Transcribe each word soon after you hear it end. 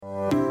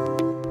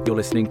You're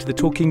listening to the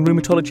Talking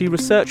Rheumatology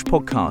Research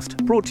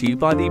Podcast, brought to you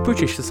by the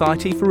British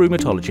Society for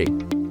Rheumatology.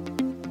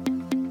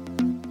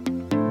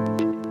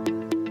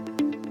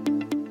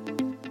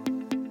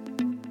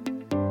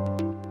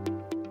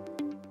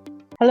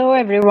 Hello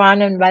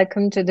everyone and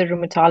welcome to the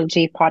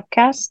Rheumatology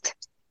Podcast.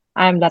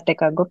 I'm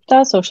Latika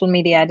Gupta, social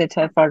media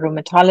editor for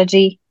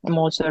Rheumatology. I'm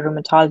also a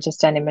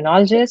rheumatologist and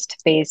immunologist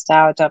based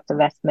out of the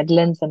West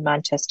Midlands and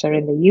Manchester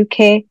in the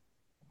UK.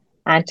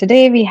 And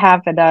today we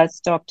have with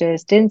us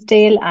Drs.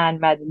 Dinsdale and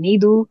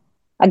Madanidu,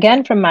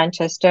 again from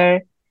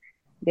Manchester.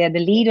 They are the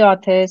lead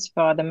authors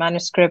for the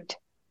manuscript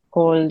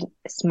called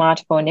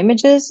Smartphone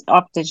Images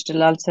of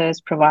Digital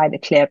Ulcers Provide a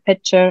Clear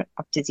Picture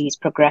of Disease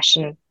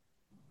Progression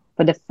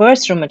for the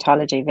first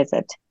rheumatology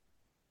visit.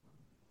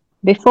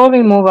 Before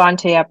we move on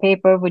to your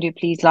paper, would you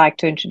please like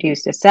to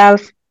introduce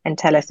yourself and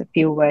tell us a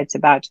few words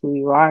about who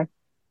you are?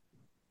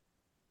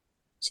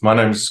 So my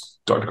name's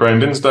Dr. Graham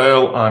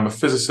Dinsdale. I'm a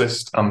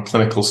physicist and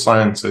clinical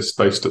scientist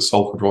based at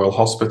Salford Royal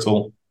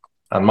Hospital,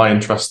 and my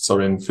interests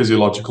are in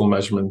physiological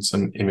measurements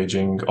and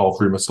imaging of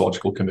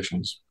rheumatological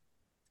conditions.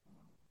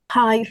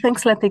 Hi,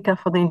 thanks Latika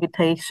for the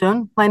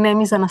invitation. My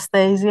name is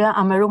Anastasia.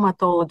 I'm a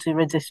rheumatology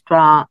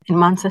registrar in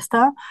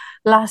Manchester.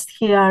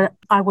 Last year,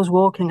 I was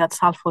working at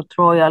Salford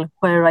Royal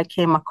where I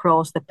came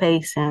across the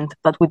patient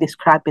that we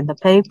describe in the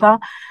paper.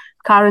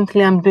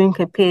 Currently, I'm doing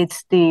a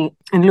PhD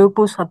in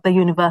lupus at the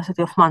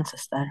University of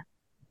Manchester.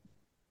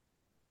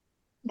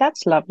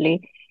 That's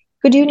lovely.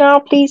 Could you now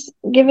please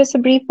give us a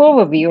brief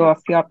overview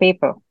of your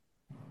paper?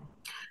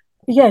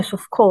 Yes,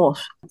 of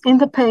course. In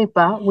the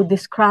paper, we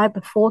describe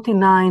a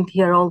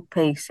 49-year-old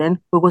patient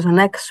who was an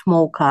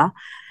ex-smoker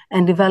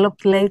and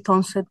developed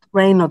late-onset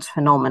Raynaud's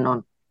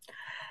phenomenon.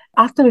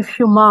 After a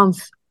few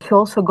months, he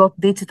also got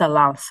digital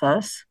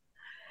ulcers,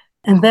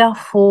 and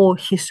therefore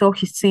he saw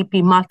his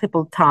GP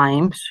multiple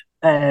times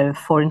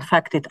for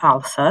infected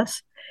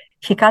ulcers.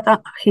 He got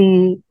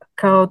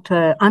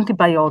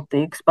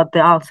antibiotics, but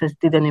the ulcers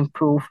didn't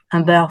improve,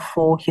 and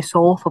therefore he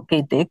saw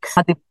orthopedics,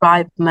 a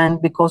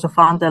debridement because of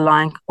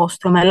underlying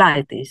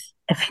osteomyelitis.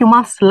 A few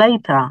months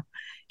later,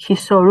 he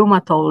saw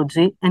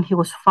rheumatology, and he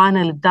was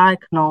finally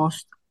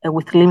diagnosed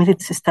with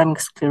limited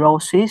systemic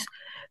sclerosis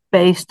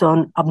based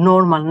on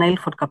abnormal nail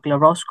foot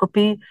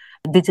capillaroscopy,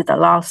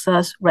 digital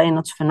ulcers,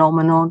 Raynaud's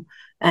phenomenon,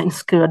 and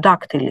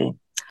sclerodactyly.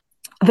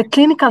 The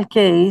clinical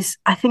case,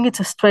 I think it's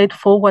a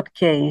straightforward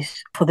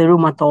case for the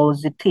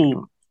rheumatology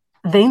team.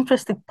 The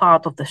interesting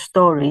part of the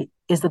story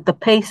is that the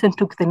patient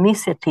took the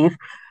initiative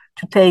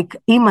to take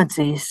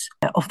images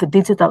of the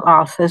digital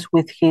ulcers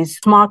with his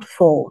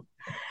smartphone.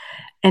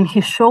 And he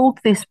showed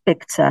these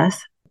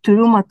pictures to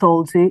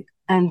rheumatology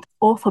and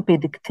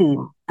orthopedic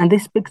team. And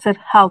this picture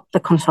helped the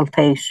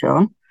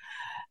consultation.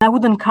 I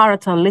would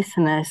encourage our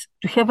listeners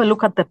to have a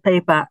look at the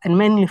paper and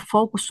mainly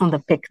focus on the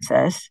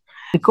pictures,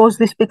 because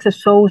this picture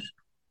show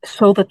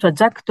the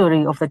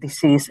trajectory of the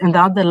disease and the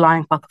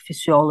underlying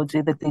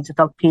pathophysiology, the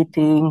digital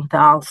pitting,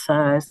 the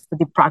ulcers, the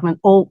debridement,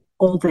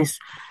 all these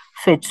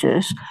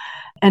features.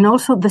 And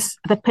also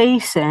the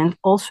patient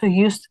also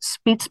used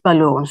speech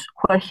balloons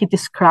where he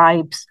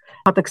describes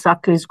what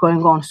exactly is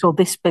going on. So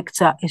this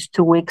picture is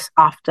 2 weeks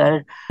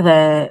after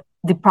the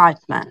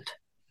debridement.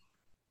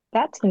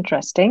 That's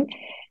interesting.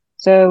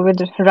 So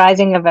with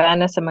rising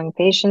awareness among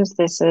patients,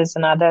 this is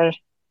another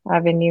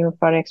avenue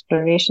for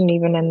exploration,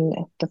 even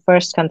in the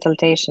first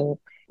consultation.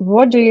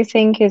 What do you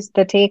think is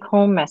the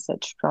take-home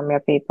message from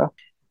your paper?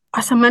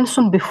 As I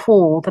mentioned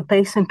before, the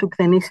patient took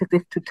the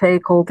initiative to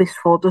take all these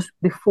photos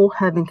before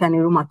having any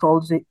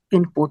rheumatology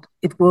input.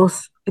 It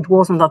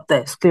wasn't that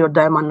the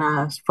scleroderma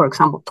nurse, for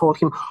example, told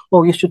him,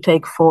 oh, you should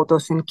take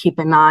photos and keep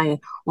an eye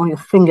on your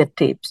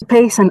fingertips. The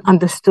patient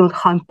understood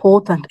how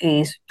important it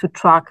is to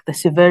track the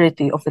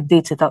severity of the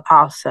digital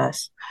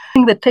ulcers. I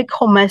think the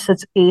take-home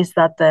message is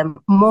that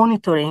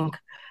monitoring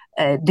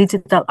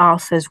digital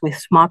ulcers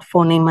with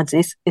smartphone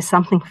images is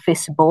something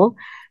feasible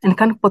and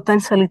can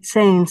potentially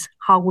change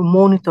how we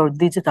monitor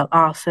digital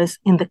ulcers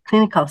in the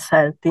clinical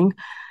setting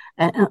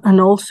and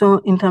also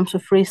in terms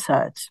of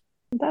research.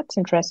 That's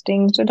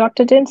interesting. So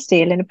Dr.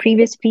 Dinsdale, in a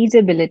previous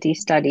feasibility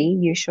study,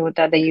 you showed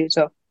that the use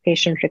of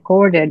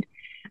patient-recorded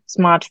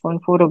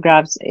smartphone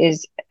photographs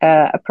is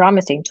a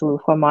promising tool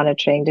for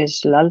monitoring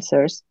digital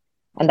ulcers,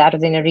 and that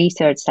was in a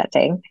research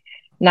setting.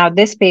 Now,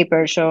 this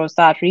paper shows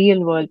that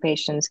real-world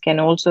patients can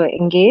also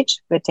engage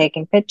with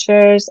taking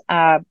pictures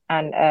and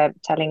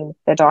telling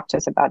the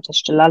doctors about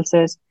digital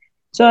ulcers.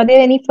 So are there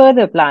any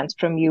further plans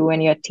from you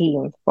and your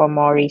team for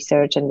more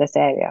research in this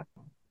area?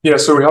 Yeah,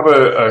 so we have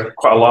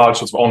quite a large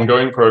sort of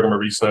ongoing program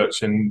of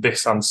research in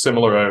this and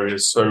similar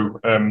areas. So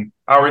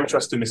our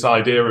interest in this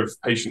idea of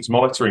patients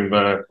monitoring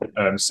their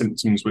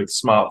symptoms with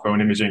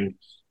smartphone imaging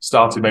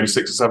started maybe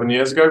 6 or 7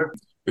 years ago,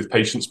 with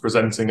patients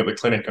presenting at the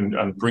clinic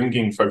and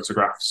bringing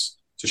photographs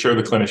to show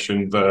the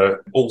clinician the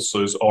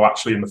ulcers, or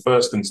actually in the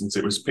first instance,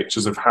 it was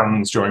pictures of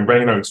hands during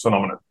Raynaud's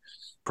phenomenon.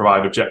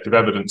 provide objective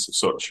evidence of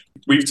such.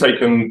 We've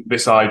taken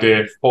this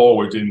idea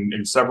forward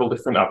in several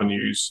different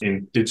avenues,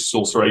 in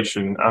digital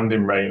ulceration and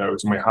in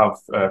Raynaud's, and we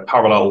have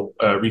parallel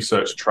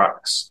research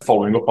tracks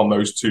following up on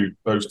those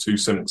two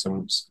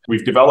symptoms.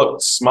 We've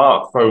developed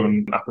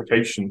smartphone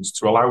applications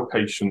to allow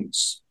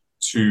patients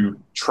to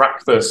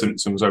track their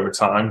symptoms over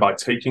time by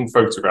taking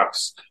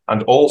photographs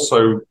and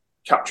also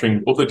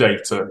capturing other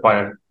data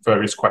via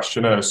various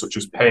questionnaires, such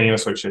as pain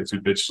associated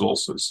with digital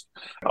ulcers,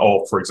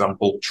 or, for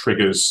example,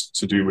 triggers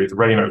to do with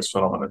Raynaud's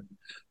phenomenon.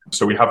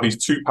 So we have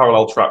these two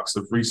parallel tracks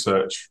of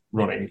research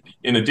running.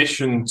 In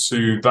addition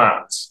to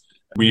that,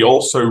 we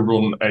also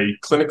run a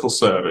clinical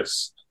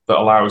service that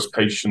allows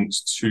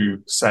patients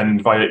to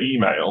send via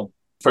email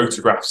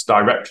photographs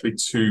directly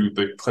to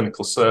the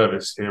clinical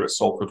service here at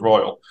Salford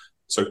Royal.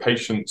 So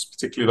patients,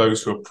 particularly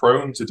those who are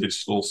prone to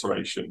digital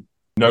ulceration,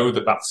 know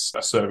that that's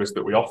a service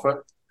that we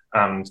offer,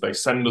 and they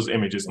send us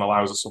images and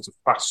allows a sort of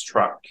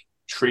fast-track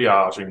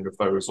triaging of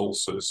those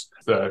ulcers,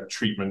 the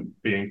treatment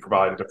being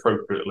provided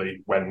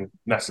appropriately when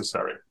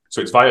necessary. So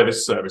it's via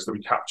this service that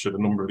we capture the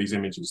number of these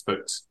images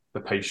that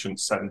the patient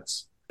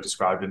sent,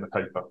 described in the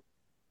paper.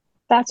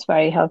 That's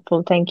very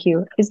helpful. Thank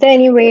you. Is there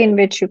any way in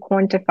which you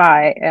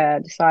quantify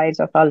the size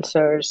of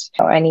ulcers,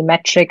 or any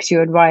metrics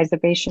you advise the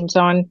patients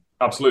on?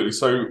 Absolutely.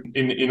 So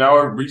in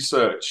our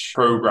research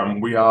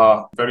program, we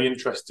are very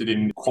interested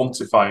in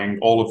quantifying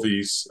all of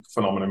these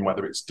phenomena,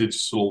 whether it's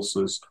digital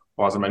ulcers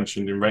or, as I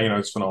mentioned, in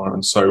Raynaud's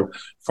phenomenon. So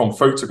from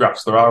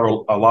photographs, there are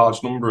a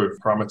large number of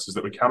parameters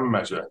that we can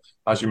measure.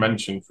 As you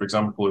mentioned, for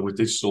example, with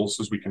digital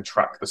ulcers, we can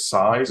track the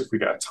size if we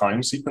get a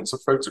time sequence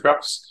of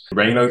photographs. In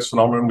Raynaud's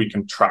phenomenon, we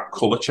can track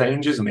colour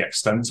changes and the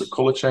extent of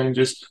colour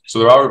changes. So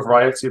there are a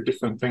variety of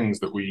different things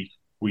that we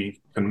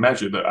can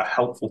measure that are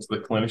helpful to the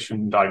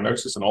clinician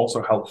diagnosis and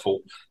also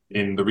helpful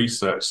in the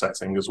research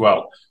setting as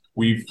well.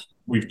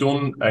 We've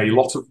done a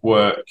lot of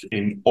work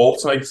in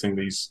automating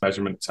these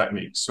measurement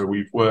techniques. So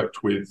we've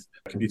worked with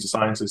computer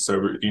scientists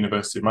over at the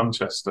University of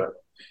Manchester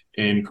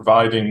in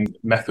providing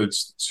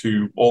methods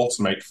to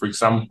automate, for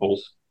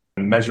example,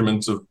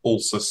 measurement of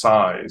ulcer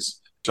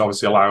size, which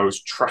obviously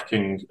allows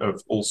tracking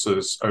of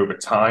ulcers over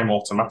time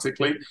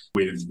automatically,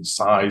 with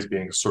size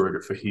being a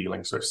surrogate for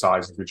healing. So if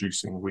size is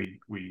reducing,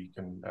 we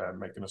can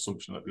make an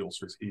assumption that the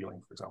ulcer is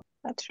healing, for example.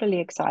 That's really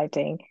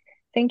exciting.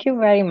 Thank you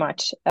very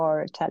much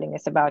for telling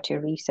us about your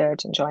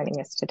research and joining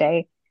us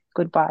today.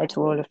 Goodbye to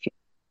all of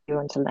you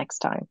until next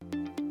time.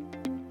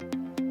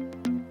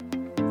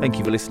 Thank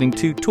you for listening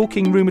to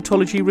Talking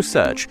Rheumatology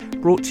Research,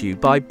 brought to you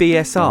by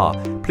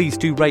BSR. Please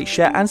do rate,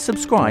 share and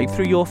subscribe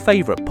through your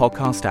favourite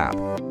podcast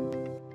app.